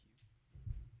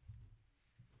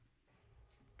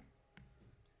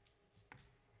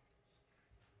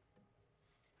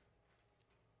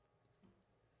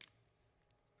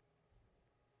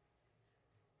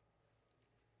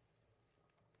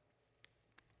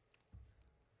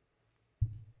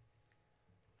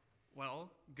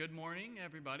Well, good morning,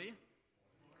 everybody.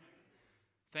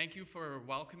 Thank you for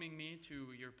welcoming me to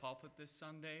your pulpit this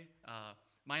Sunday.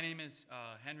 My name is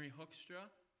Henry Hoekstra.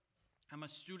 I'm a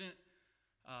student,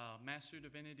 Master of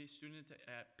Divinity student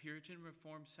at Puritan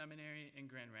Reformed Seminary in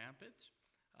Grand Rapids.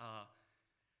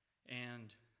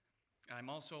 And I'm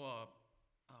also a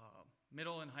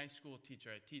middle and high school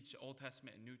teacher. I teach Old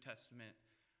Testament and New Testament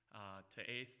to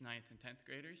 8th, 9th, and 10th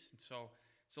graders. And so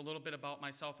it's a little bit about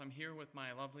myself. I'm here with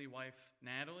my lovely wife,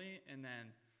 Natalie, and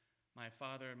then my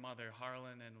father and mother,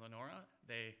 Harlan and Lenora.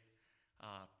 They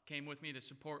came with me to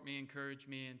support me, encourage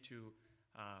me, and to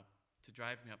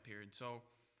drive me up here. And so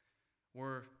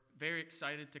we're very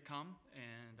excited to come,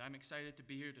 and I'm excited to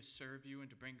be here to serve you and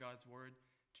to bring God's word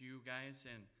to you guys.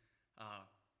 And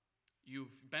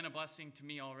you've been a blessing to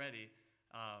me already.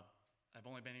 I've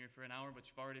only been here for an hour, but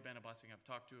you've already been a blessing. I've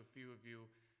talked to a few of you,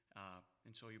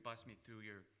 and so you blessed me through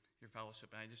your fellowship.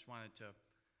 And I just wanted to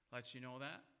let you know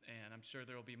that, and I'm sure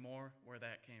there will be more where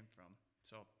that came from.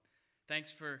 So thanks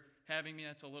for having me.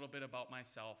 That's a little bit about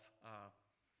myself,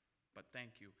 but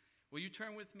thank you. Will you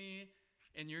turn with me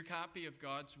in your copy of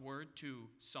God's Word to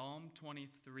Psalm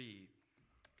 23?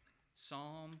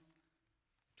 Psalm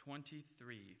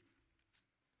 23.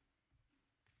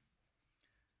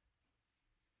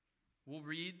 We'll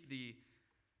read the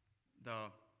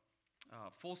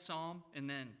full psalm, and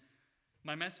then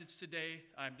my message today,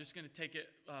 I'm just going to take it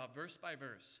verse by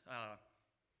verse.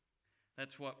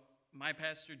 That's what my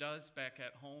pastor does back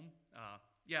at home.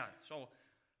 So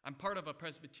I'm part of a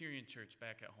Presbyterian church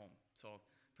back at home, so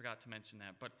forgot to mention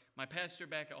that. But my pastor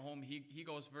back at home, he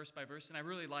goes verse by verse, and I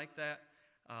really like that.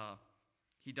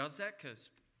 He does that because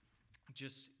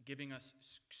just giving us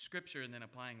scripture and then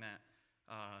applying that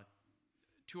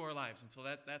to our lives. And so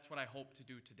that's what I hope to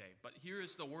do today. But here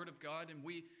is the Word of God, and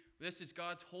this is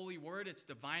God's holy Word. It's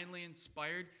divinely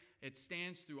inspired. It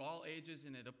stands through all ages,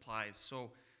 and it applies.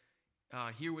 So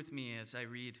hear with me as I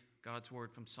read God's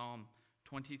Word from Psalm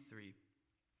 23.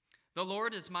 The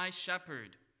Lord is my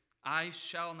shepherd, I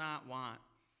shall not want.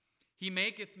 He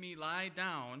maketh me lie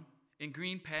down in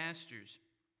green pastures.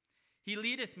 He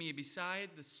leadeth me beside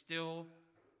the still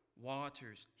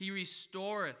waters. He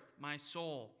restoreth my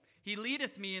soul. He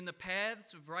leadeth me in the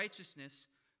paths of righteousness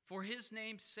for his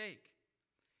name's sake.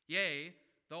 Yea,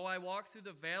 though I walk through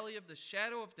the valley of the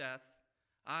shadow of death,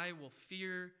 I will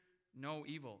fear no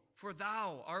evil. For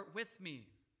thou art with me.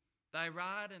 Thy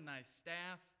rod and thy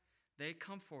staff, they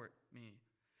comfort me.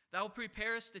 Thou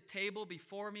preparest a table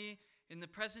before me in the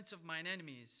presence of mine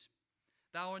enemies.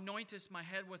 Thou anointest my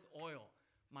head with oil.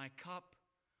 My cup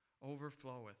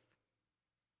overfloweth,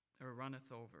 or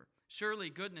runneth over. Surely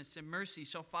goodness and mercy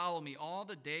shall follow me all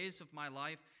the days of my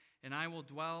life, and I will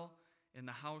dwell in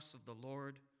the house of the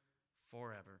Lord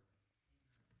forever.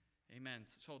 Amen.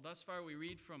 So thus far we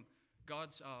read from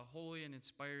God's holy and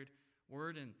inspired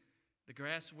word, and the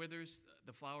grass withers,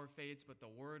 the flower fades, but the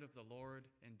word of the Lord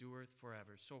endureth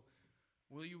forever. So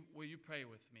will you pray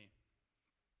with me?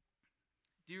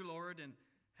 Dear Lord and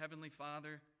Heavenly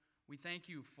Father, we thank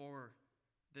you for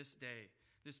this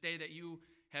day that you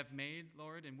have made,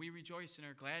 Lord, and we rejoice and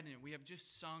are glad in it. We have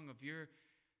just sung of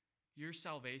your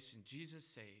salvation. Jesus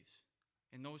saves.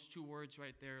 And those two words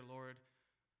right there, Lord,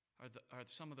 are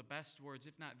some of the best words,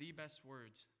 if not the best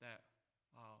words that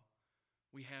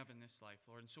we have in this life,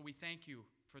 Lord. And so we thank you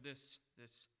for this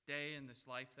day and this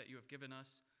life that you have given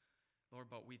us, Lord,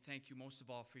 but we thank you most of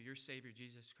all for your Savior,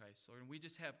 Jesus Christ, Lord. And we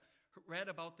just have read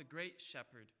about the great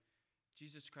shepherd,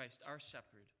 Jesus Christ, our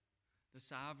shepherd, the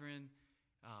sovereign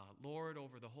Lord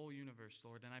over the whole universe,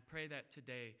 Lord. And I pray that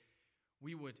today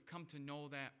we would come to know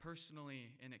that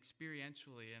personally and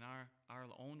experientially in our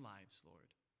own lives, Lord.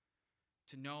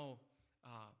 To know,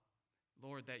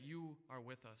 Lord, that you are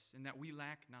with us and that we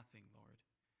lack nothing, Lord.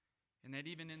 And that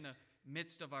even in the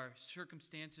midst of our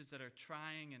circumstances that are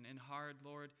trying and hard,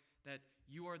 Lord, that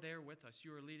you are there with us.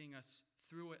 You are leading us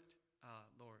through it,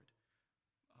 Lord.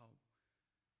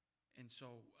 And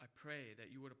so I pray that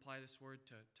you would apply this word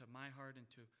to my heart and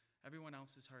to everyone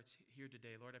else's hearts here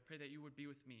today, Lord. I pray that you would be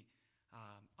with me,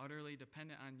 utterly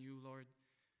dependent on you, Lord.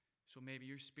 So maybe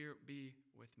your Spirit be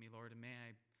with me, Lord, and may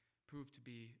I prove to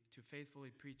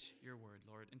faithfully preach your word,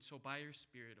 Lord. And so by your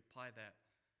Spirit, apply that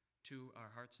to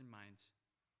our hearts and minds.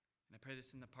 And I pray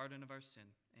this in the pardon of our sin.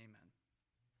 Amen.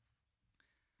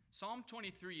 Psalm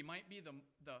 23 might be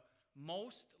the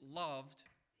most loved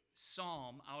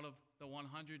psalm out of the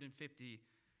 150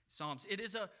 psalms. It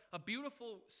is a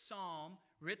beautiful psalm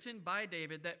written by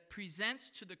David that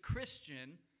presents to the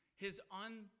Christian his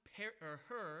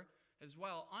her as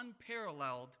well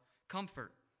unparalleled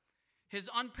comfort. His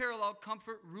unparalleled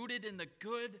comfort rooted in the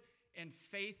good and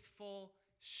faithful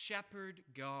shepherd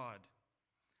God.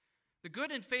 The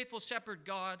good and faithful shepherd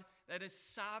God that is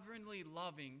sovereignly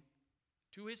loving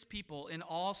to his people in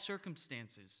all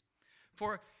circumstances.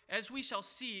 For as we shall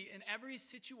see, in every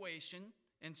situation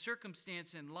and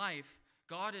circumstance in life,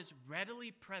 God is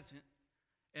readily present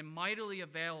and mightily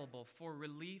available for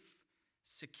relief,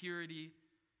 security,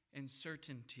 and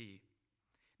certainty.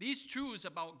 These truths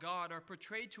about God are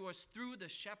portrayed to us through the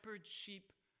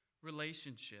shepherd-sheep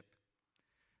relationship.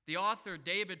 The author,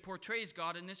 David, portrays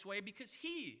God in this way because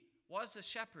he was a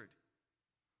shepherd.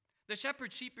 The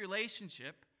shepherd-sheep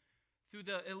relationship, through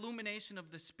the illumination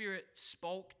of the Spirit,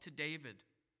 spoke to David.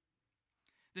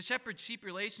 The shepherd-sheep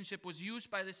relationship was used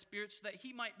by the Spirit so that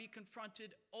he might be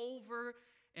confronted over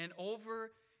and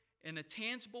over in a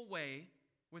tangible way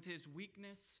with his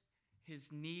weakness,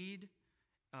 his need,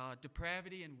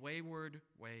 depravity, and wayward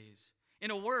ways.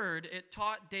 In a word, it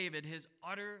taught David his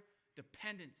utter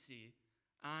dependency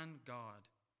on God.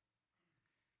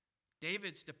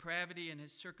 David's depravity and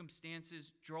his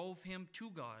circumstances drove him to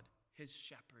God, his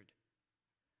shepherd.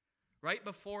 Right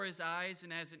before his eyes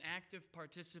and as an active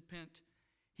participant,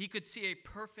 he could see a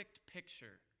perfect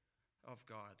picture of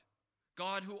God.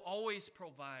 God who always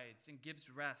provides and gives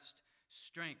rest,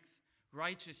 strength,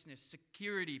 righteousness,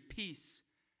 security, peace,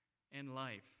 and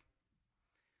life.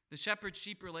 The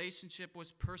shepherd-sheep relationship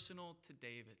was personal to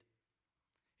David.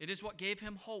 It is what gave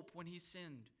him hope when he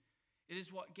sinned. It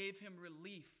is what gave him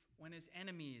relief when his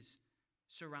enemies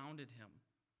surrounded him.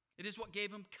 It is what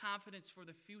gave him confidence for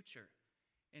the future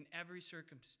in every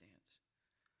circumstance.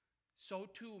 So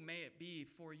too may it be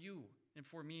for you and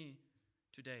for me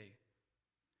today.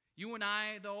 You and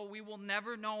I, though, we will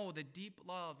never know the deep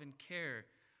love and care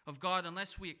of God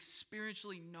unless we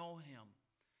experientially know him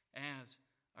as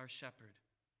our shepherd.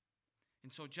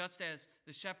 And so just as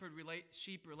the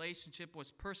shepherd-sheep relationship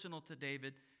was personal to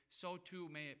David, so too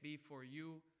may it be for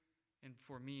you and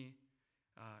for me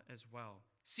as well.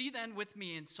 See then with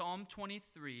me in Psalm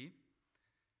 23,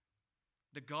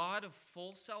 the God of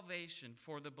full salvation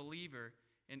for the believer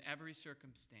in every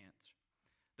circumstance.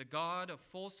 The God of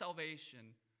full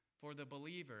salvation for the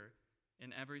believer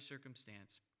in every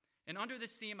circumstance. And under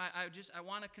this theme, I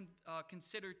want to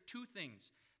consider two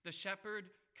things. The shepherd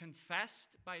confessed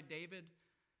by David,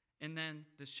 and then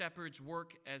the shepherd's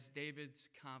work as David's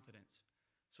confidence.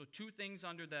 So two things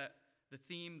under the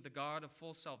theme, the God of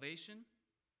full salvation.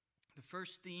 The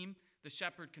first theme, the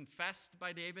shepherd confessed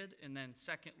by David, and then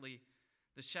secondly,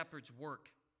 the shepherd's work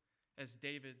as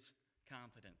David's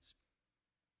confidence.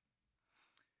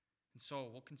 And so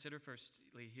we'll consider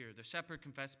firstly here, the shepherd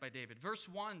confessed by David. Verse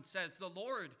 1 says, "The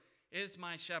Lord is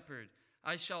my shepherd,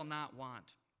 I shall not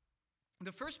want."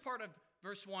 The first part of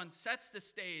verse 1 sets the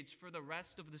stage for the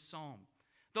rest of the psalm.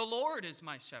 The Lord is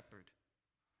my shepherd.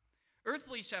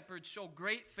 Earthly shepherds show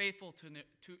great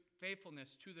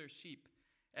faithfulness to their sheep,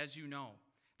 as you know.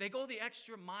 They go the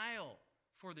extra mile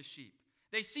for the sheep.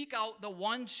 They seek out the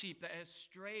one sheep that has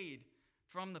strayed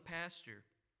from the pasture.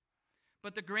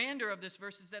 But the grandeur of this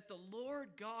verse is that the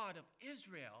Lord God of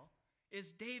Israel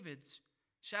is David's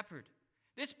shepherd.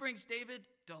 This brings David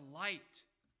delight.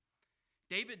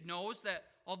 David knows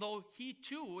that although he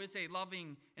too is a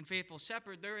loving and faithful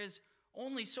shepherd, there is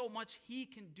only so much he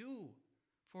can do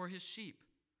for his sheep.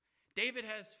 David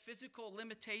has physical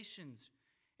limitations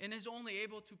and is only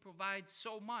able to provide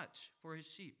so much for his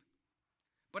sheep.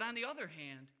 But on the other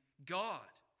hand, God,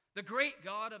 the great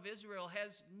God of Israel,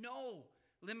 has no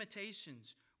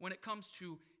limitations when it comes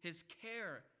to his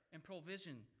care and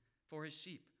provision for his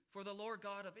sheep. For the Lord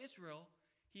God of Israel,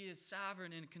 he is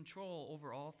sovereign and in control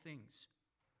over all things.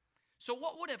 So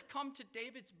what would have come to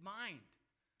David's mind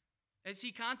as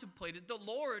he contemplated, "The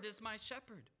Lord is my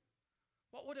shepherd"?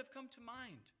 What would have come to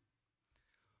mind?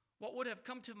 What would have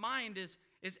come to mind is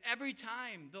every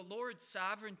time the Lord's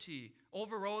sovereignty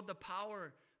overrode the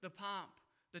power, the pomp,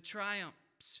 the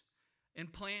triumphs,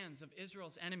 and plans of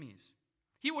Israel's enemies.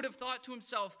 He would have thought to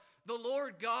himself, "The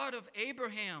Lord God of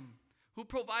Abraham, who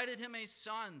provided him a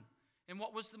son in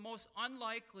what was the most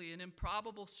unlikely and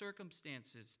improbable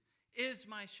circumstances, is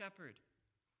my shepherd.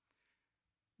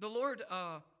 The Lord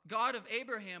God of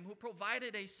Abraham, who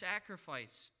provided a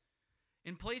sacrifice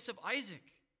in place of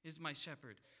Isaac, is my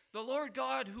shepherd. The Lord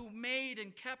God who made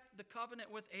and kept the covenant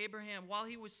with Abraham while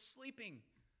he was sleeping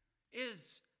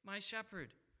is my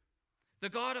shepherd. The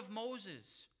God of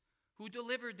Moses, who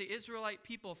delivered the Israelite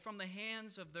people from the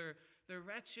hands of their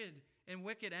wretched and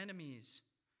wicked enemies,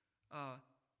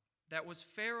 that was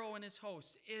Pharaoh and his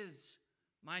host, is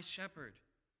my shepherd.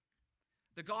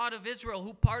 The God of Israel,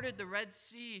 who parted the Red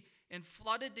Sea and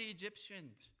flooded the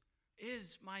Egyptians,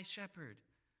 is my shepherd.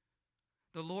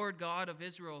 The Lord God of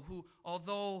Israel, who,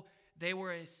 although they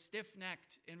were a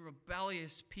stiff-necked and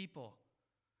rebellious people,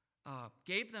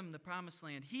 gave them the promised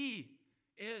land. He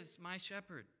is my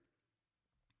shepherd.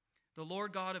 The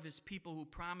Lord God of his people, who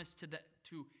promised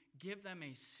to give them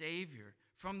a Savior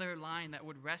from their line that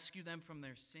would rescue them from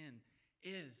their sin,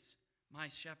 is my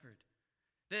shepherd.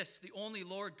 This, the only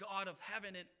Lord God of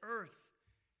heaven and earth,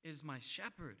 is my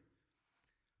shepherd.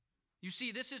 You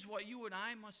see, this is what you and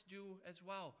I must do as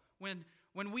well.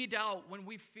 When we doubt, when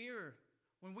we fear,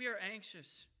 when we are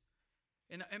anxious,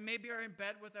 and maybe are in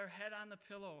bed with our head on the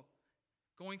pillow,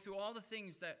 going through all the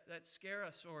things that scare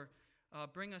us or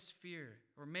bring us fear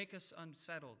or make us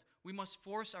unsettled, we must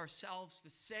force ourselves to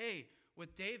say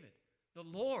with David, the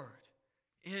Lord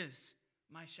is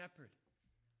my shepherd.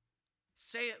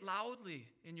 Say it loudly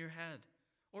in your head.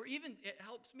 Or even it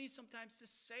helps me sometimes to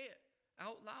say it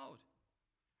out loud.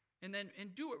 And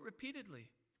do it repeatedly.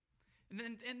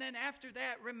 And then after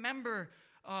that, remember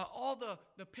all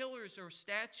the pillars or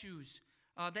statues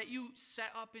that you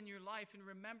set up in your life in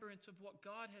remembrance of what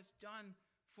God has done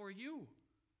for you.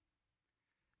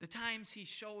 The times he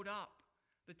showed up.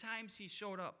 The times he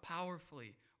showed up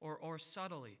powerfully or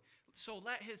subtly. So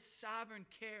let his sovereign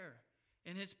care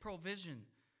and his provision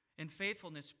and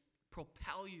faithfulness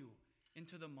propel you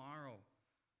into the morrow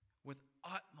with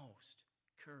utmost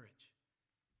courage.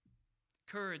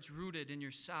 Courage rooted in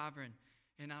your sovereign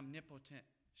and omnipotent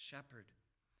shepherd.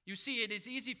 You see, it is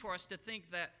easy for us to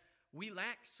think that we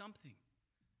lack something.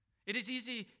 It is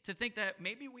easy to think that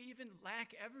maybe we even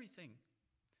lack everything.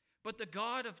 But the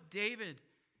God of David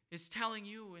is telling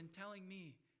you and telling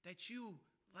me that you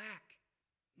lack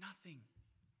nothing.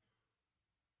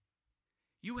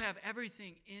 You have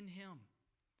everything in him,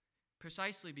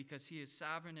 precisely because he is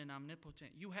sovereign and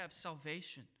omnipotent. You have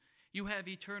salvation. You have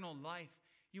eternal life.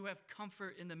 You have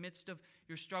comfort in the midst of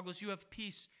your struggles. You have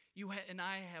peace. And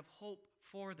I have hope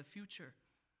for the future.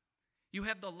 You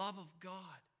have the love of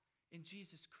God in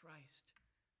Jesus Christ.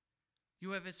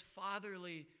 You have his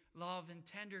fatherly love and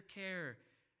tender care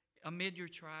amid your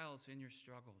trials and your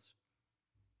struggles.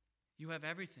 You have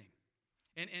everything.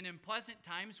 And in pleasant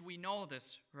times, we know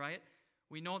this, right?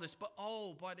 We know this. But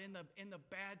in the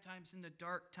bad times, in the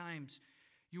dark times,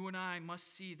 you and I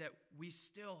must see that we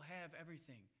still have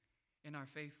everything in our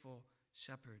faithful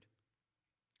shepherd.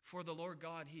 For the Lord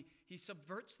God, he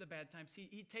subverts the bad times.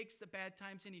 He takes the bad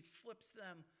times and he flips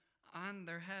them on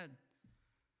their head.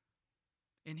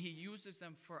 And he uses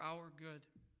them for our good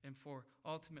and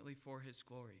ultimately for his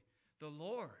glory. The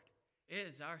Lord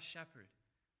is our shepherd.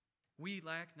 We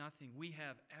lack nothing. We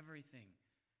have everything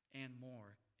and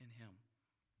more in him.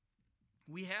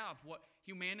 We have what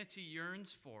humanity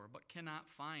yearns for but cannot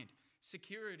find.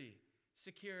 Security,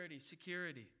 security,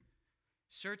 security.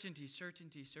 Certainty,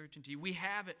 certainty, certainty. We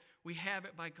have it. We have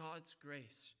it by God's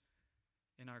grace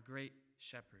in our great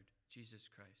shepherd, Jesus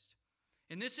Christ.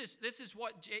 And this is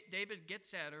what David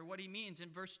gets at, or what he means in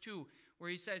verse 2, where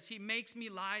he says, he makes me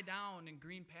lie down in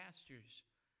green pastures.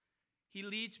 He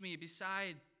leads me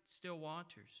beside still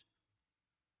waters.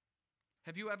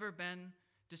 Have you ever been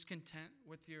discontent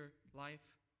with your life?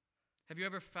 Have you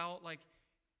ever felt like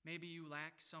maybe you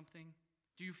lack something?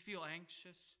 Do you feel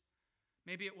anxious?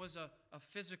 Maybe it was a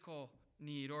physical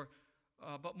need,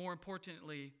 but more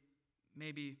importantly,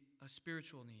 maybe a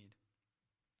spiritual need.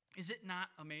 Is it not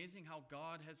amazing how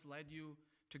God has led you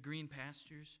to green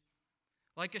pastures?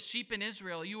 Like a sheep in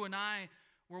Israel, you and I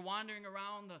were wandering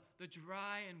around the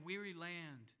dry and weary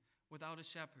land without a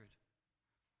shepherd.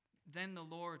 Then the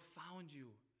Lord found you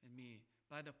and me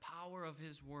by the power of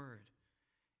his word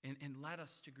and led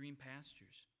us to green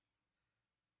pastures.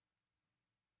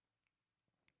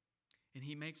 And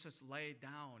he makes us lay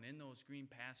down in those green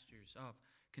pastures of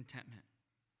contentment.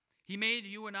 He made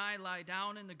you and I lie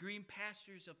down in the green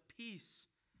pastures of peace.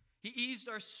 He eased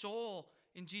our soul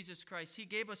in Jesus Christ. He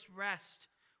gave us rest.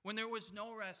 When there was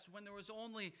no rest, when there was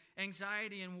only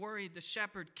anxiety and worry, the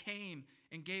shepherd came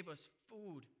and gave us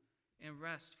food and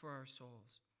rest for our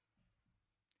souls.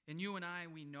 And you and I,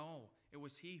 we know it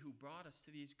was he who brought us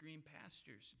to these green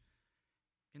pastures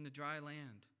in the dry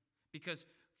land. Because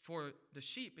for the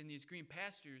sheep in these green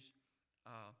pastures,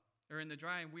 or in the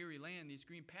dry and weary land, these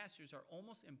green pastures are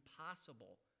almost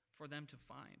impossible for them to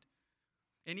find.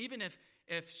 And even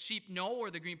if sheep know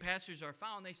where the green pastures are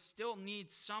found, they still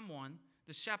need someone,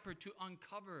 the shepherd, to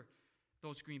uncover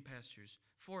those green pastures.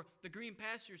 For the green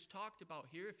pastures talked about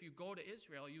here, if you go to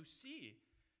Israel,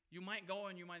 you might go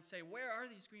and you might say, where are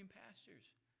these green pastures?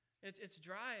 It's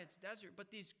dry, it's desert, but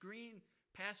these green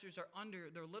pastures are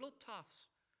they're little tufts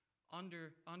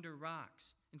under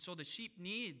rocks. And so the sheep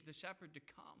need the shepherd to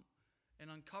come and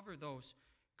uncover those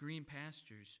green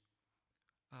pastures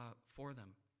for them.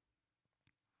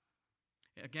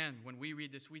 Again, when we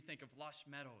read this, we think of lush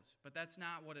meadows, but that's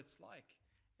not what it's like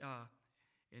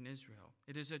in Israel.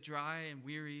 It is a dry and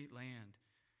weary land,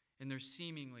 and there's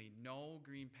seemingly no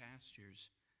green pastures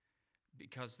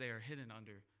because they are hidden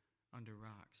under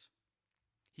rocks.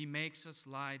 He makes us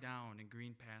lie down in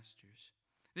green pastures.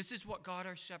 This is what God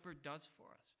our shepherd does for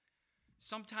us.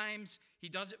 Sometimes he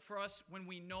does it for us when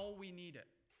we know we need it.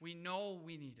 We know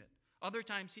we need it. Other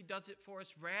times he does it for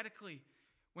us radically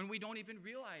when we don't even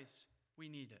realize we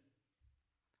need it.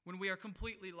 When we are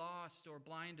completely lost or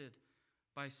blinded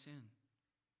by sin.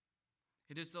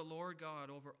 It is the Lord God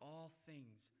over all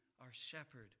things, our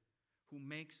shepherd, who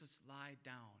makes us lie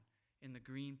down in the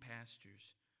green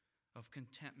pastures of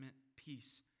contentment,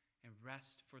 peace, and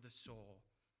rest for the soul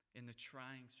in the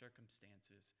trying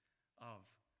circumstances of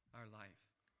our life.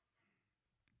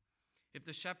 If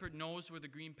the shepherd knows where the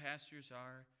green pastures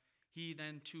are, he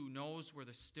then too knows where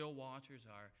the still waters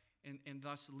are, and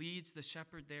thus leads the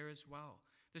shepherd there as well.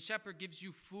 The shepherd gives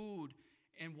you food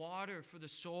and water for the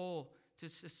soul to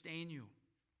sustain you.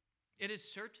 It is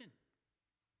certain.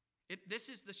 This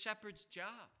is the shepherd's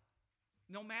job.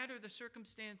 No matter the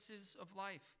circumstances of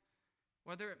life,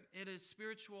 whether it is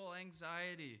spiritual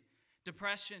anxiety,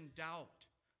 depression, doubt,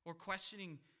 or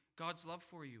questioning God's love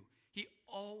for you, he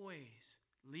always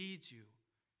leads you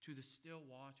to the still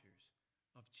waters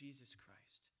of Jesus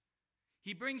Christ.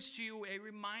 He brings to you a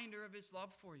reminder of his love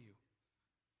for you.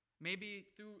 Maybe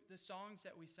through the songs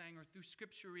that we sang, or through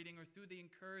scripture reading, or through the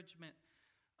encouragement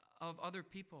of other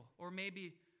people, or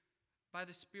maybe by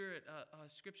the Spirit,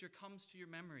 scripture comes to your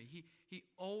memory. He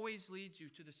always leads you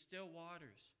to the still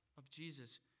waters of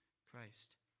Jesus Christ.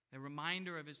 A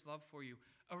reminder of his love for you.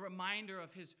 A reminder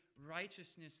of his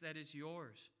righteousness that is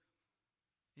yours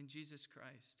in Jesus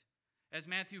Christ. As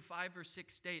Matthew 5 verse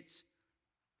 6 states,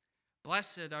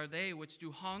 "Blessed are they which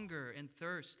do hunger and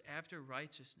thirst after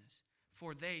righteousness,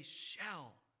 for they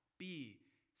shall be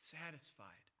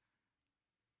satisfied."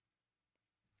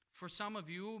 For some of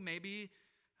you, maybe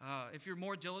if you're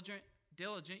more diligent,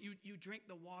 you drink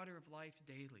the water of life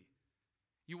daily.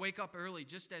 You wake up early,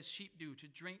 just as sheep do, to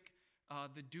drink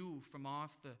the dew from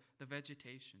off the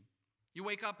vegetation. You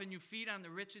wake up and you feed on the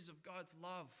riches of God's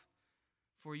love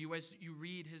for you as you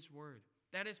read his word.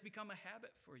 That has become a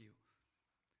habit for you,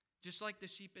 just like the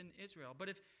sheep in Israel. But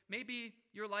if maybe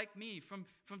you're like me, from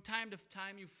time to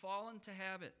time you fall into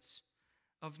habits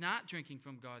of not drinking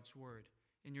from God's word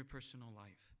in your personal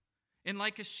life. And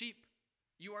like a sheep,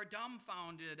 you are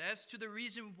dumbfounded as to the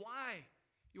reason why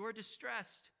you are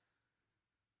distressed.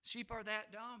 Sheep are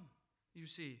that dumb, you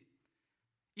see.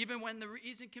 Even when the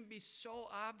reason can be so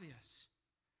obvious.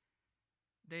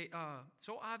 They are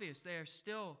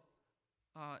still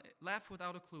left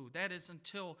without a clue. That is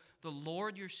until the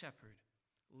Lord your shepherd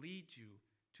leads you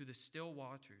to the still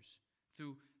waters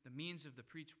through the means of the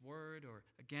preached word, or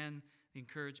again, the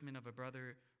encouragement of a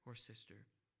brother or sister.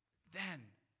 Then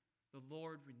the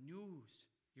Lord renews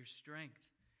your strength.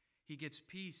 He gives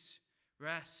peace,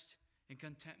 rest, and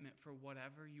contentment for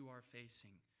whatever you are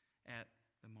facing at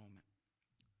the moment.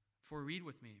 For read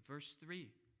with me, verse 3.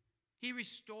 He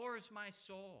restores my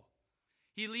soul.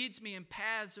 He leads me in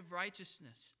paths of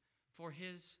righteousness for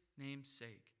his name's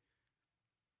sake.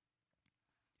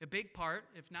 A big part,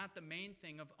 if not the main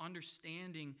thing, of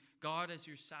understanding God as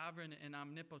your sovereign and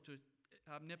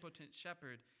omnipotent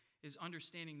shepherd is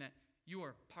understanding that you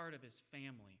are part of his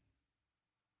family.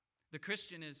 The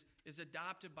Christian is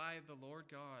adopted by the Lord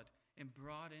God and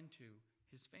brought into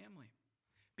his family.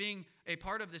 Being a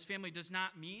part of this family does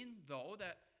not mean, though,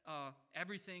 that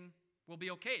everything will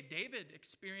be okay. David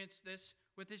experienced this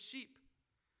with his sheep.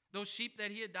 Those sheep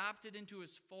that he adopted into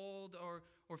his fold or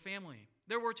family.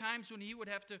 There were times when he would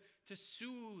have to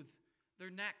soothe their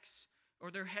necks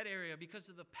or their head area because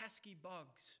of the pesky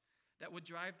bugs that would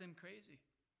drive them crazy.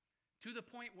 To the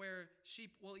point where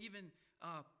sheep will even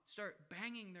start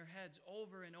banging their heads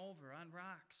over and over on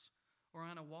rocks or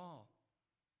on a wall.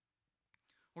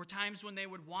 Or times when they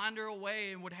would wander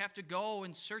away and would have to go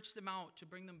and search them out to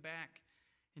bring them back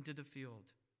into the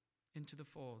field, into the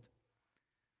fold.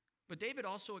 But David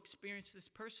also experienced this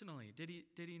personally, did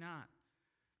he not?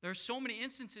 There are so many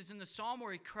instances in the psalm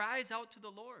where he cries out to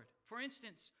the Lord. For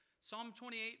instance, Psalm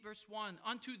 28, verse 1,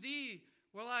 "Unto thee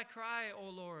will I cry, O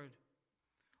Lord."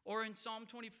 Or in Psalm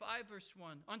 25, verse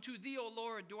 1, "Unto thee, O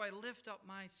Lord, do I lift up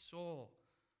my soul."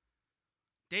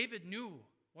 David knew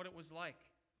what it was like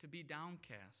to be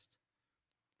downcast.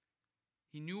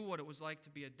 He knew what it was like to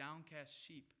be a downcast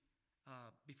sheep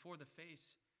before the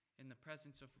face in the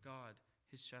presence of God,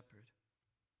 his shepherd.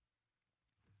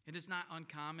 It is not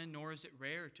uncommon, nor is it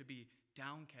rare, to be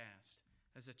downcast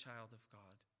as a child of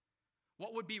God.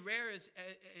 What would be rare is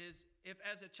if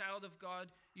as a child of God,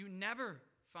 you never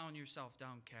found yourself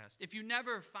downcast. If you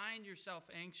never find yourself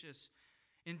anxious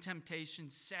in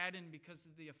temptation, saddened because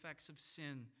of the effects of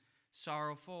sin,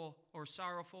 sorrowful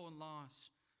in loss,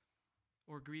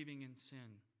 or grieving in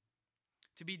sin.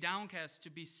 To be downcast, to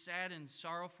be saddened,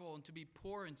 sorrowful, and to be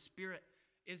poor in spirit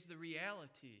is the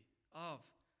reality of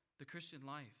the Christian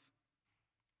life.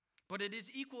 But it is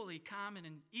equally common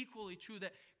and equally true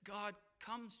that God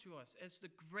comes to us as the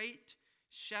great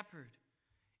shepherd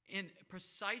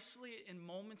precisely in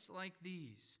moments like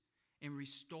these and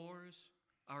restores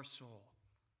our soul.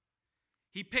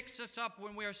 He picks us up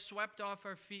when we are swept off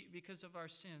our feet because of our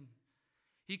sin.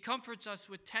 He comforts us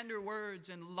with tender words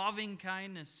and loving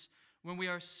kindness when we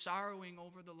are sorrowing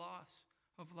over the loss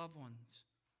of loved ones.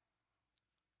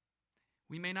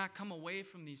 We may not come away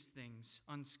from these things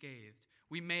unscathed.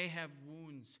 We may have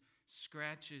wounds,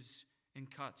 scratches, and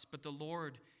cuts, but the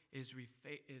Lord is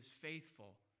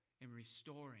faithful in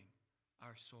restoring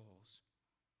our souls.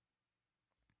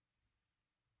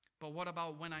 But what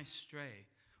about when I stray?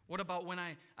 What about when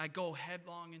I go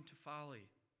headlong into folly,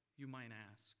 you might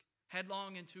ask?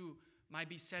 Headlong into my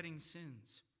besetting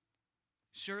sins.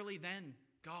 Surely then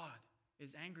God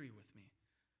is angry with me.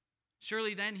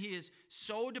 Surely then he is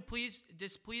so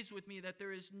displeased with me that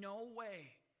there is no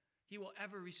way he will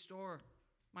ever restore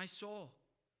my soul.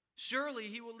 Surely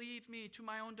he will leave me to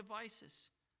my own devices.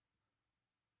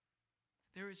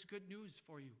 There is good news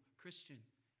for you, Christian,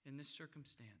 in this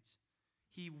circumstance.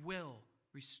 He will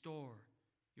restore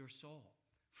your soul.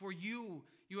 For you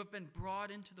have been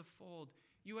brought into the fold.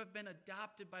 You have been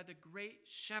adopted by the great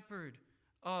shepherd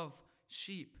of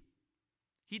sheep.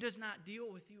 He does not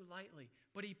deal with you lightly,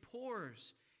 but he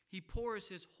pours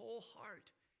his whole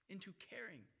heart into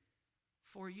caring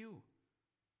for you.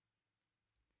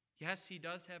 Yes, he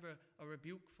does have a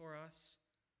rebuke for us.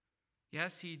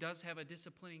 Yes, he does have a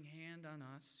disciplining hand on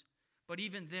us. But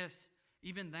even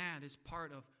that is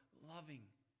part of loving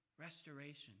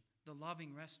restoration, the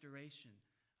loving restoration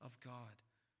of God.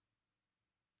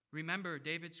 Remember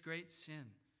David's great sin,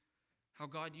 how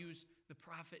God used the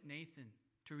prophet Nathan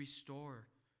to restore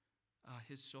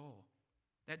his soul.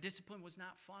 That discipline was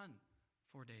not fun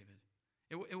for David.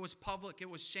 It was public, it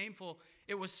was shameful,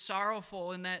 it was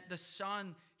sorrowful in that the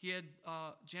son he had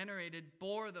generated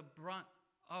bore the brunt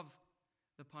of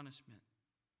the punishment.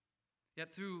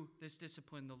 Yet through this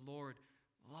discipline, the Lord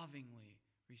lovingly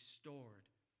restored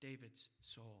David's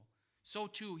soul. So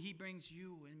too, he brings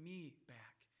you and me back.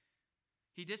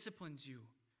 He disciplines you,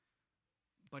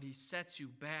 but he sets you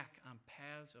back on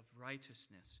paths of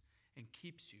righteousness and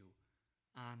keeps you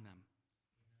on them.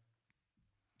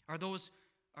 Are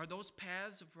those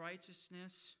paths of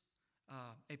righteousness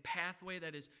a pathway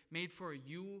that is made for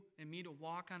you and me to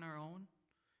walk on our own,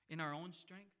 in our own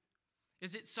strength?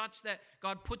 Is it such that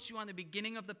God puts you on the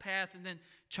beginning of the path and then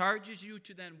charges you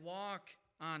to then walk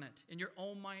on it in your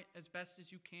own might as best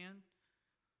as you can?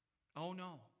 Oh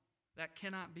no, that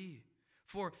cannot be.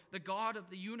 For the God of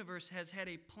the universe has had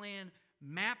a plan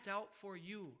mapped out for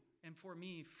you and for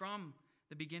me from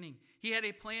the beginning. He had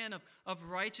a plan of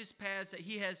righteous paths that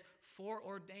he has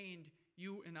foreordained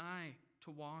you and I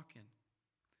to walk in.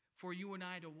 For you and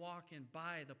I to walk in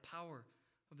by the power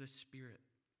of the Spirit.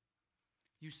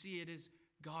 You see, it is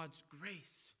God's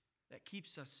grace that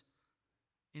keeps us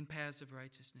in paths of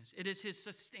righteousness. It is his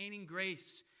sustaining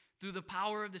grace through the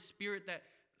power of the Spirit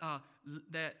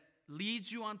that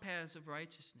leads you on paths of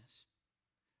righteousness.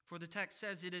 For the text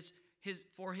says it is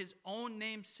for his own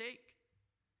name's sake.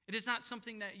 It is not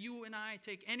something that you and I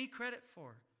take any credit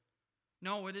for.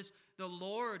 No, it is the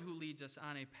Lord who leads us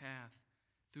on a path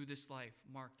through this life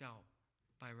marked out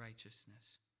by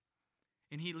righteousness.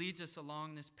 And he leads us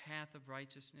along this path of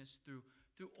righteousness through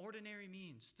ordinary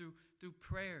means, through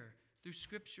prayer, through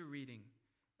scripture reading,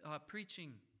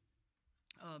 preaching,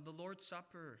 the Lord's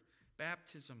Supper,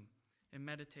 baptism, and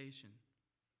meditation.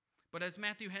 But as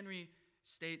Matthew Henry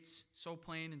states so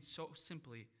plain and so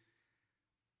simply,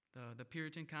 the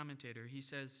Puritan commentator, he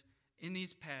says, in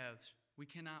these paths we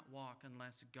cannot walk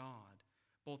unless God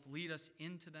both lead us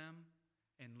into them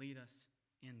and lead us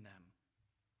in them.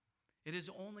 It is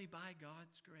only by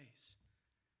God's grace.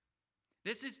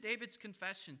 This is David's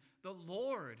confession. The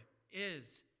Lord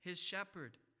is his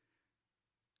shepherd.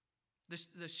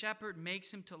 The shepherd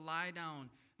makes him to lie down.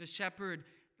 The shepherd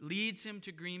leads him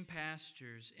to green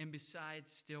pastures and beside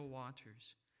still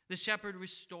waters. The shepherd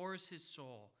restores his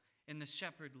soul, and the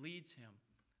shepherd leads him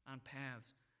on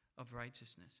paths of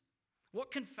righteousness.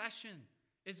 What confession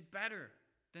is better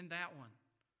than that one?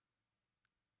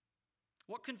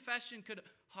 What confession could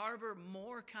harbor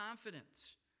more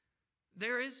confidence?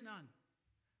 There is none.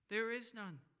 There is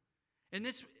none. And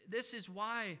this is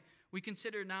why we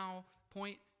consider now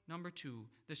point number 2,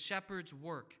 the shepherd's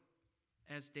work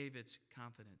as David's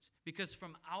confidence. Because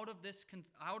from out of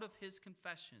his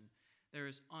confession, there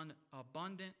is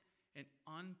abundant and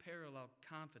unparalleled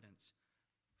confidence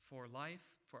for life,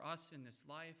 for us in this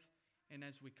life, and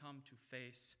as we come to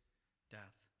face death.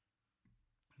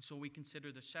 And so we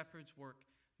consider the shepherd's work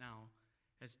now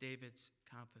as David's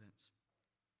confidence.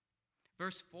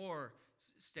 Verse 4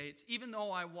 states, "Even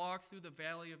though I walk through the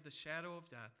valley of the shadow of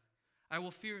death, I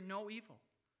will fear no evil,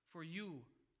 for you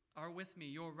are with me.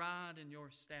 Your rod and your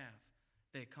staff,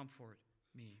 they comfort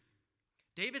me."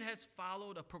 David has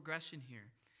followed a progression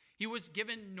here. He was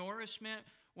given nourishment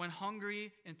when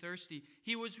hungry and thirsty.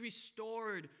 He was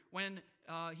restored when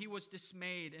he was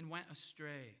dismayed and went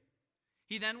astray.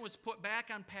 He then was put back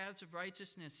on paths of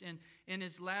righteousness and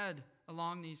is led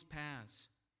along these paths.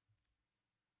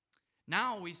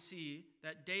 Now we see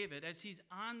that David, as he's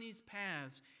on these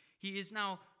paths, he is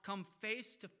now come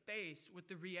face to face with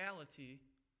the reality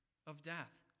of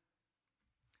death.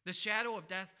 The shadow of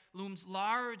death looms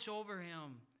large over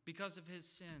him because of his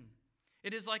sin.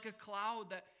 It is like a cloud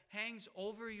that hangs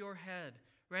over your head,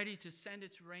 ready to send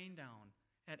its rain down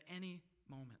at any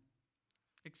moment.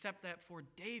 Except that for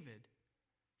David,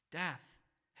 death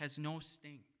has no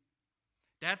sting.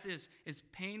 Death is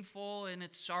painful and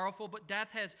it's sorrowful, but death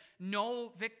has no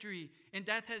victory and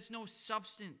death has no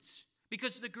substance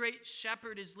because the great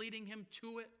shepherd is leading him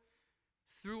to it,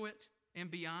 through it, and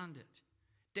beyond it.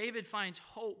 David finds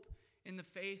hope in the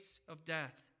face of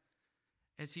death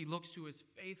as he looks to his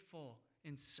faithful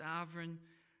and sovereign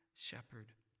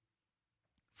shepherd.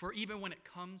 For even when it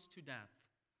comes to death,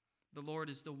 the Lord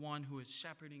is the one who is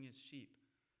shepherding his sheep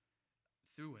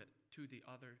through it to the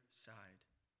other side.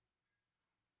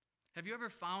 Have you ever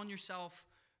found yourself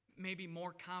maybe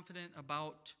more confident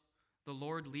about the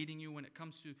Lord leading you when it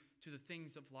comes to the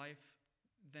things of life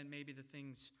than maybe the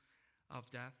things of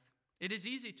death? It is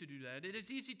easy to do that. It is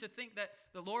easy to think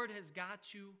that the Lord has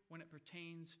got you when it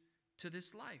pertains to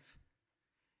this life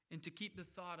and to keep the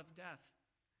thought of death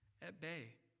at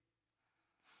bay.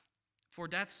 For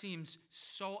death seems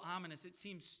so ominous. It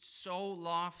seems so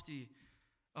lofty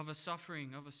of a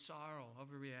suffering, of a sorrow,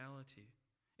 of a reality.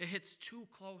 It hits too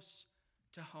close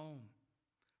to home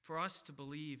for us to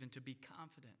believe and to be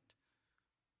confident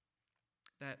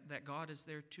that God is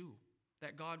there too,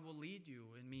 that God will lead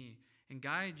you and me and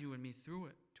guide you and me through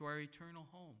it to our eternal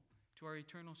home, to our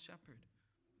eternal shepherd.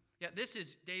 Yet this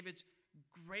is David's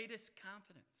greatest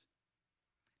confidence.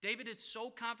 David is so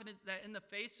confident that in the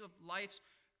face of life's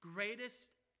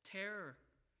greatest terror,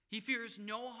 he fears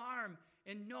no harm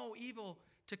and no evil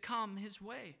to come his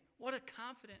way. What a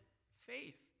confident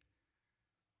faith.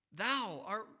 Thou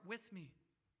art with me.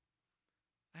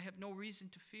 I have no reason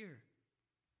to fear.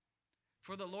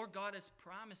 For the Lord God has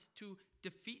promised to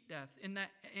defeat death. In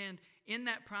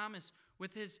that promise,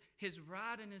 with his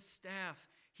rod and his staff,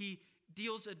 he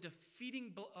deals a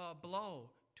defeating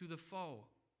blow to the foe,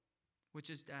 which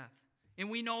is death. And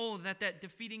we know that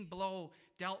defeating blow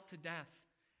dealt to death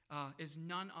is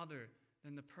none other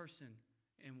than the person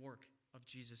and work of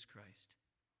Jesus Christ.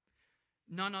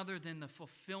 None other than the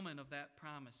fulfillment of that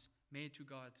promise made to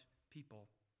God's people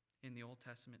in the Old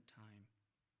Testament time.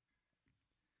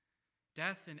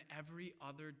 Death and every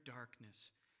other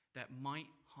darkness that might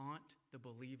haunt the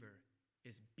believer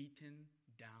is beaten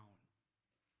down.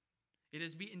 It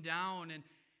is beaten down,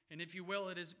 and if you will,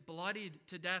 it is bloodied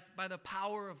to death by the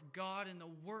power of God and the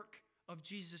work of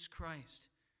Jesus Christ.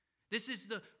 This is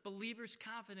the believer's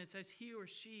confidence as he or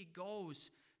she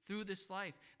goes through this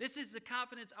life. This is the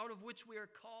confidence out of which we are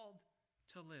called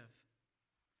to live.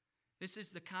 This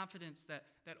is the confidence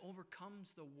that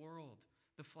overcomes the world,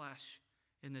 the flesh,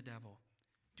 and the devil.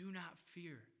 Do not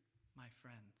fear, my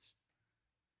friends.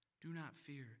 Do not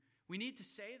fear. We need to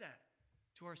say that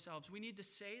to ourselves. We need to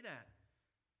say that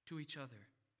to each other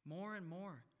more and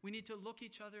more. We need to look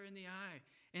each other in the eye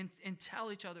and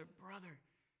tell each other, brother,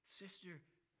 sister,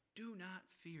 do not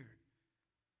fear.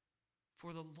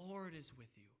 For the Lord is with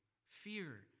you.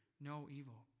 Fear no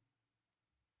evil.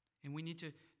 And we need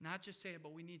to not just say it,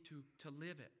 but we need to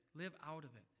live it. Live out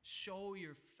of it. Show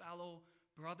your fellow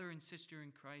brother and sister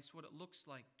in Christ what it looks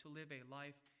like to live a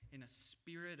life in a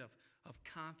spirit of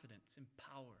confidence and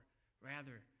power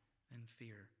rather than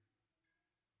fear.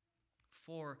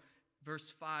 For verse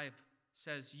 5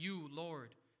 says, "You,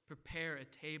 Lord, prepare a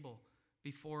table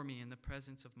before me in the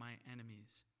presence of my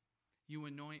enemies. You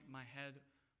anoint my head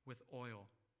with oil.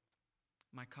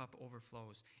 My cup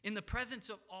overflows." In the presence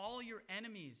of all your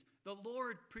enemies, the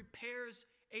Lord prepares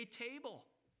a table.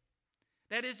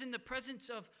 That is, in the presence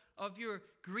of of your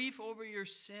grief over your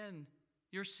sin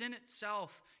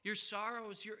itself, your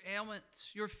sorrows, your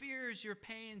ailments, your fears, your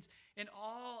pains, and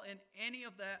all and any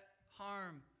of that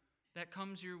harm that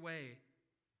comes your way.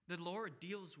 The Lord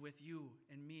deals with you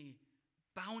and me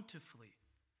bountifully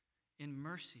in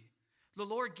mercy. The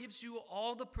Lord gives you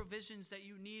all the provisions that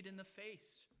you need in the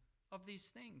face of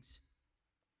these things.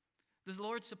 The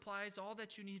Lord supplies all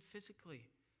that you need physically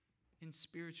and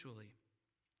spiritually.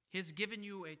 He has given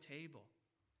you a table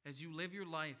as you live your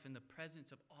life in the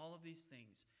presence of all of these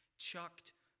things,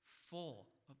 chucked full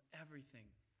of everything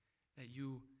that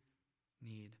you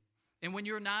need. And when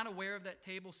you're not aware of that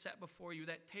table set before you,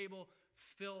 that table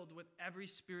filled with every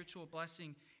spiritual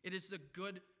blessing, it is the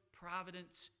good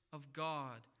providence of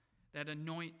God that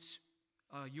anoints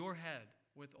your head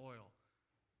with oil.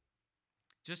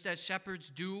 Just as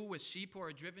shepherds do with sheep who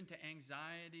are driven to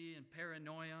anxiety and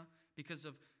paranoia because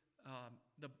of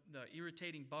the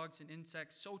irritating bugs and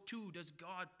insects, so too does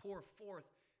God pour forth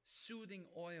soothing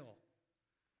oil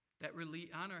that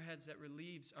on our heads that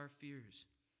relieves our fears.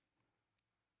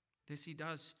 This he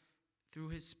does through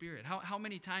his Spirit. How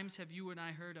many times have you and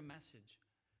I heard a message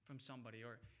from somebody,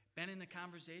 or been in a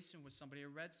conversation with somebody, or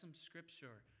read some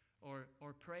scripture, or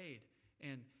prayed,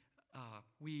 and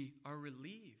we are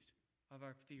relieved of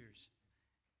our fears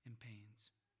and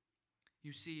pains?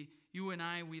 You see, you and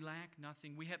I, we lack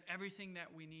nothing. We have everything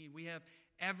that we need. We have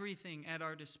everything at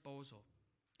our disposal.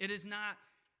 It is not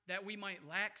that we might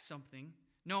lack something.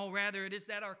 No, rather, it is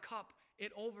that our cup,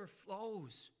 it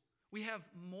overflows. We have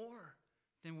more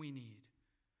than we need.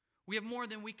 We have more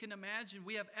than we can imagine.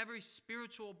 We have every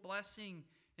spiritual blessing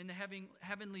in the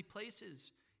heavenly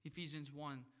places, Ephesians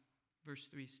 1, verse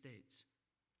 3 states.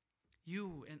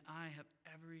 You and I have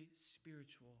every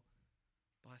spiritual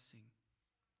blessing.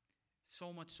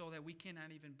 So much so that we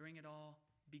cannot even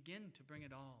begin to bring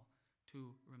it all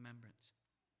to remembrance.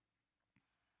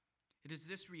 It is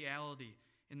this reality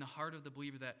in the heart of the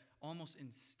believer that almost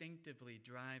instinctively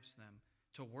drives them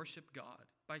to worship God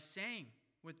by saying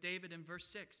with David in verse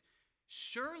 6,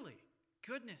 surely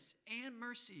goodness and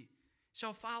mercy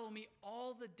shall follow me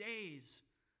all the days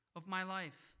of my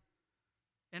life,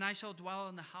 and I shall dwell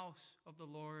in the house of the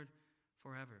Lord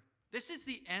forever. This is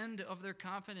the end of their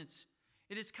confidence.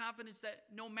 It is confidence that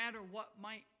no matter what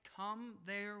might come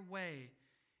their way,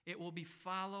 it will be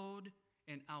followed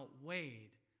and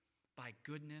outweighed by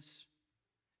goodness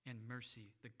and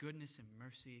mercy, the goodness and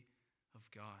mercy of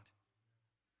God.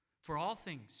 For all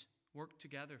things work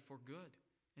together for good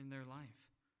in their life.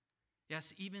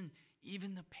 Yes, even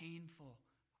the painful,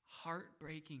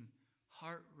 heartbreaking,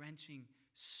 heart-wrenching,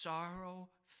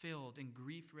 sorrow-filled, and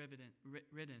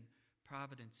grief-ridden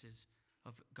providences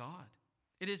of God.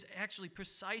 It is actually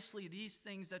precisely these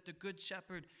things that the Good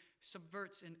Shepherd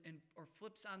subverts or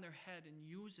flips on their head and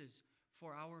uses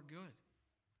for our good.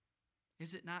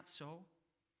 Is it not so?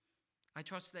 I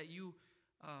trust that you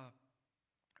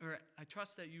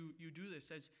do this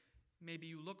as maybe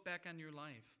you look back on your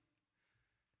life.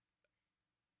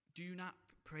 Do you not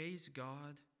praise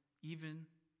God even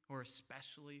or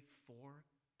especially for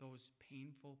those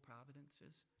painful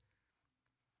providences?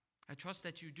 I trust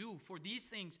that you do, for these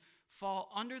things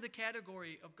fall under the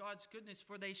category of God's goodness,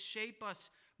 for they shape us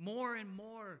more and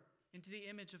more into the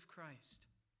image of Christ.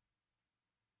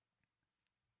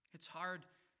 It's hard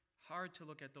to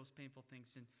look at those painful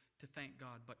things and to thank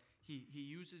God, but He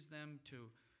uses them to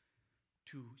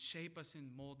shape us and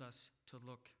mold us to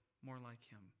look more like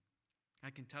Him. I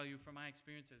can tell you from my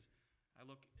experiences, I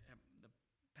look at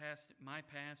my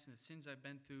past and the sins I've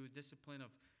been through, discipline of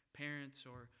parents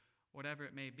or whatever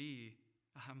it may be,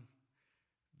 I'm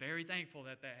very thankful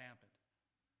that happened,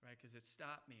 right? Because it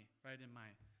stopped me right in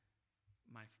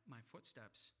my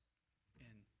footsteps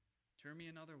and turned me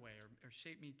another way or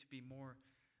shaped me to be more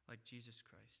like Jesus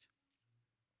Christ.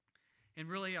 And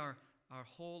really our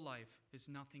whole life is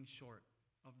nothing short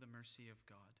of the mercy of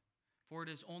God. For it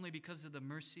is only because of the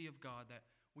mercy of God that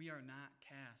we are not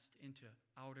cast into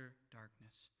outer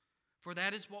darkness. For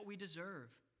that is what we deserve.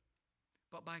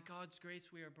 But by God's grace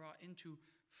we are brought into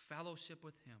fellowship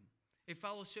with Him. A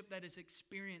fellowship that is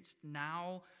experienced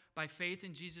now by faith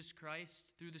in Jesus Christ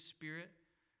through the Spirit.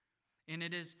 And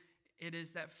it is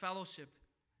that fellowship,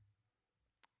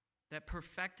 that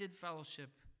perfected fellowship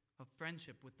of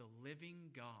friendship with the living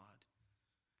God,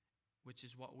 which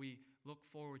is what we look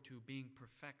forward to being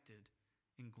perfected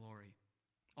in glory.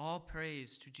 All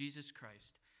praise to Jesus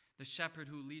Christ, the shepherd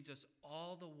who leads us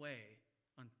all the way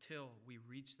until we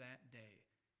reach that day,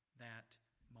 that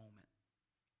moment.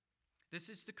 This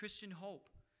is the Christian hope.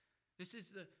 This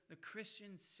is the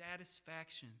Christian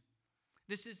satisfaction.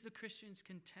 This is the Christian's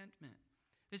contentment.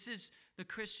 This is the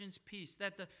Christian's peace,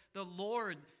 that the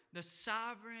Lord, the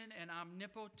sovereign and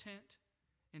omnipotent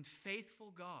and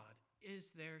faithful God,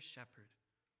 is their shepherd.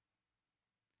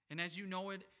 And as you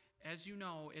know,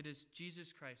 it is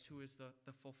Jesus Christ who is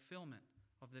the fulfillment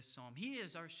of this psalm. He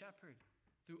is our shepherd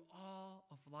through all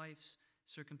of life's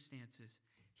circumstances.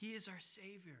 He is our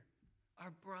Savior,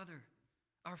 our brother,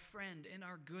 our friend, and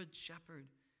our good shepherd.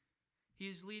 He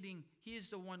is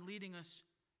the one leading us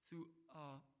through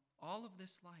all of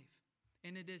this life.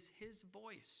 And it is his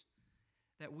voice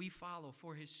that we follow,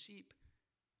 for his sheep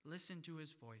listen to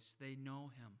his voice. They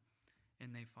know him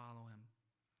and they follow him.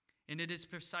 And it is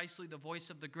precisely the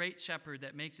voice of the great shepherd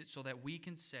that makes it so that we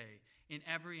can say in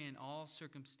every and all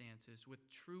circumstances with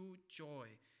true joy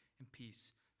and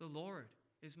peace, the Lord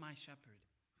is my shepherd.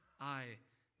 I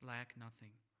lack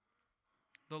nothing.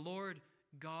 The Lord,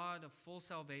 God of full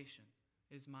salvation,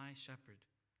 is my shepherd.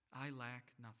 I lack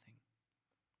nothing.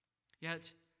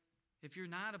 Yet, if you're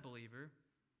not a believer,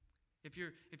 if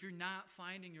you're not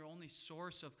finding your only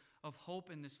source of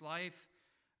hope in this life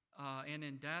and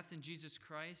in death in Jesus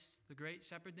Christ, the great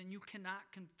shepherd, then you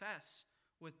cannot confess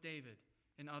with David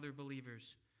and other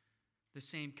believers the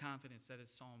same confidence that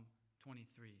is Psalm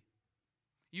 23.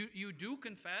 You do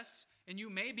confess, and you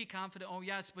may be confident, oh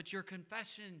yes, but your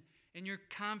confession and your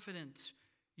confidence,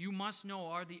 you must know,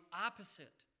 are the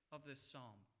opposite of this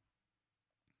psalm.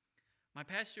 My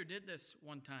pastor did this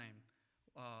one time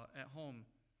at home.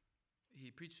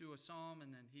 He preached through a psalm,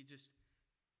 and then he just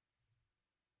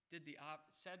said the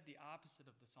opposite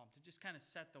of the psalm to just kind of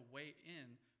set the way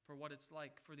in for what it's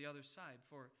like for the other side,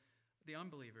 for the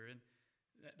unbeliever. And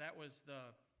that was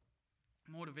the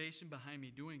motivation behind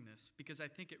me doing this, because I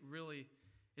think it really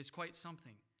is quite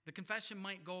something. The confession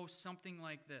might go something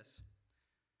like this: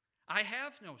 I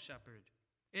have no shepherd.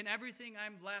 In everything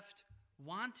I'm left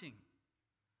wanting.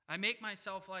 I make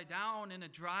myself lie down in a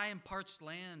dry and parched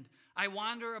land. I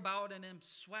wander about and am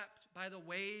swept by the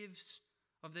waves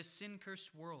of this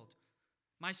sin-cursed world.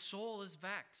 My soul is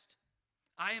vexed.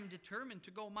 I am determined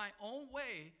to go my own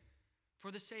way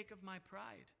for the sake of my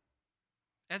pride.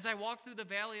 As I walk through the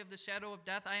valley of the shadow of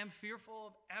death, I am fearful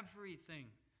of everything,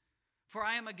 for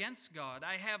I am against God.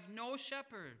 I have no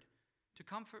shepherd to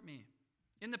comfort me.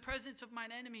 In the presence of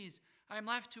mine enemies, I am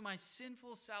left to my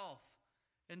sinful self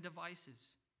and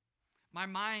devices. My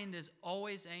mind is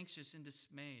always anxious and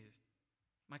dismayed.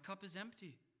 My cup is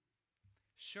empty.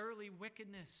 Surely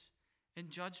wickedness and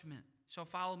judgment shall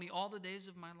follow me all the days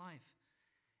of my life,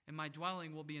 and my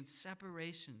dwelling will be in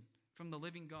separation from the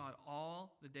living God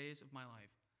all the days of my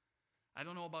life. I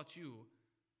don't know about you,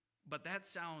 but that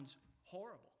sounds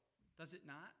horrible, does it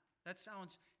not? That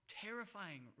sounds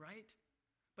terrifying, right?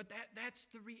 But that's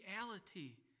the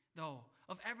reality, though,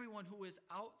 of everyone who is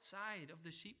outside of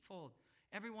the sheepfold,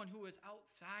 everyone who is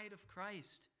outside of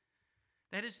Christ.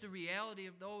 That is the reality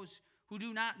of those who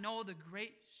do not know the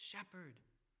great shepherd,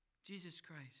 Jesus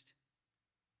Christ.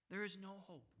 There is no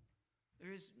hope.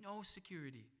 There is no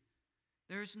security.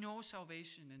 There is no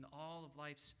salvation in all of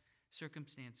life's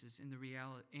circumstances and the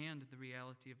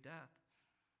reality of death.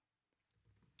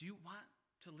 Do you want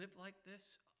to live like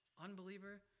this,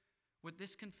 unbeliever, with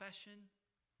this confession?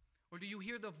 Or do you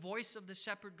hear the voice of the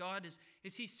shepherd God?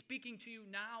 Is he speaking to you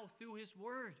now through his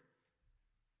word?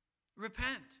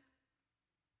 Repent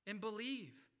and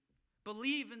believe.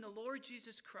 Believe in the Lord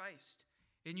Jesus Christ,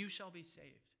 and you shall be saved.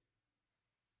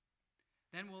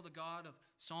 Then will the God of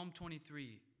Psalm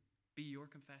 23 be your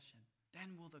confession.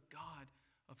 Then will the God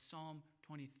of Psalm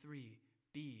 23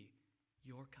 be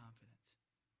your confidence.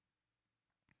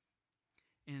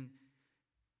 And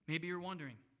maybe you're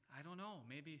wondering, I don't know,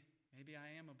 maybe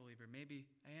I am a believer, maybe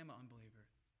I am an unbeliever.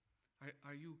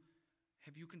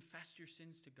 Have you confessed your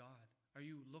sins to God? Are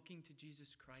you looking to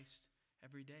Jesus Christ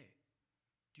every day?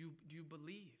 Do you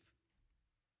believe?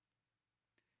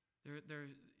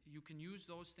 You can use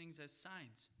those things as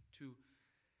signs to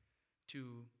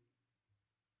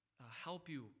help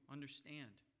you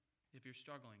understand if you're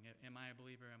struggling. Am I a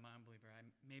believer? Am I an unbeliever?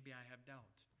 Maybe I have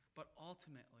doubts. But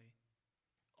ultimately,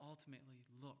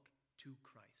 look to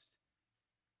Christ,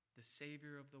 the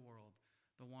Savior of the world,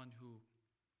 the one who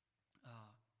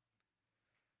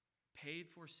paid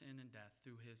for sin and death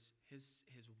through his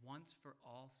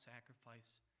once-for-all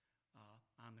sacrifice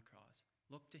on the cross.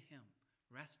 Look to him.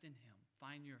 Rest in him.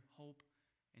 Find your hope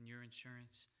and your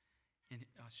assurance in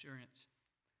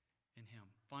him.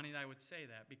 Funny that I would say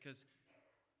that, because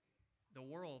the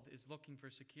world is looking for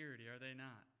security, are they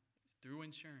not? Through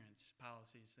insurance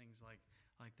policies, things like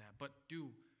that. But do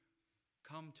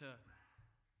come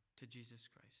to Jesus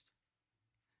Christ.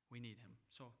 We need him.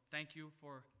 So thank you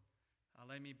for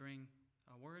letting me bring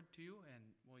a word to you, and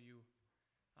will you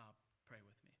pray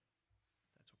with me.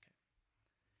 That's okay.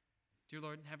 Dear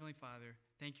Lord and Heavenly Father,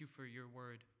 thank you for your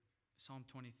word, Psalm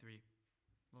 23.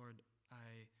 Lord,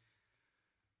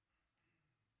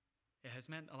 it has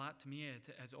meant a lot to me.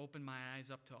 It has opened my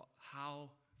eyes up to how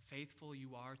faithful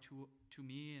you are to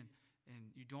me,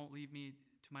 and you don't leave me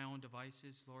to my own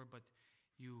devices, Lord, but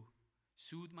you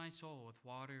soothe my soul with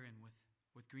water and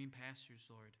with green pastures,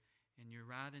 Lord, and your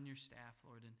rod and your staff,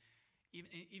 Lord. And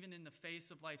even in the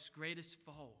face of life's greatest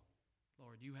foe,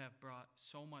 Lord, you have brought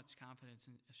so much confidence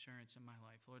and assurance in my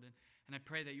life, Lord. And I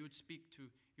pray that you would speak to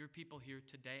your people here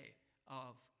today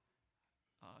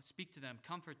speak to them,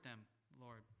 comfort them,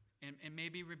 Lord, and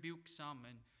maybe rebuke some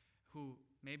and who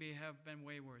maybe have been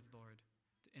wayward, Lord,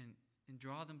 and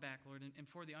draw them back, Lord. And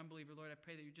for the unbeliever, Lord, I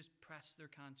pray that you just press their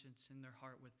conscience and their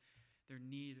heart with their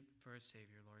need for a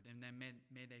Savior, Lord. And then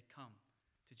may they come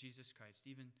to Jesus Christ,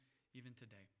 even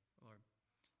today, Lord.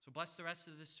 So bless the rest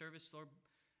of this service, Lord.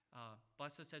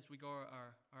 Bless us as we go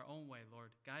our own way,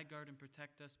 Lord. Guide, guard, and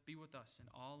protect us. Be with us in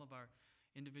all of our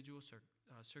individual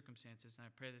circumstances. And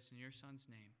I pray this in your Son's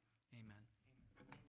name. Amen.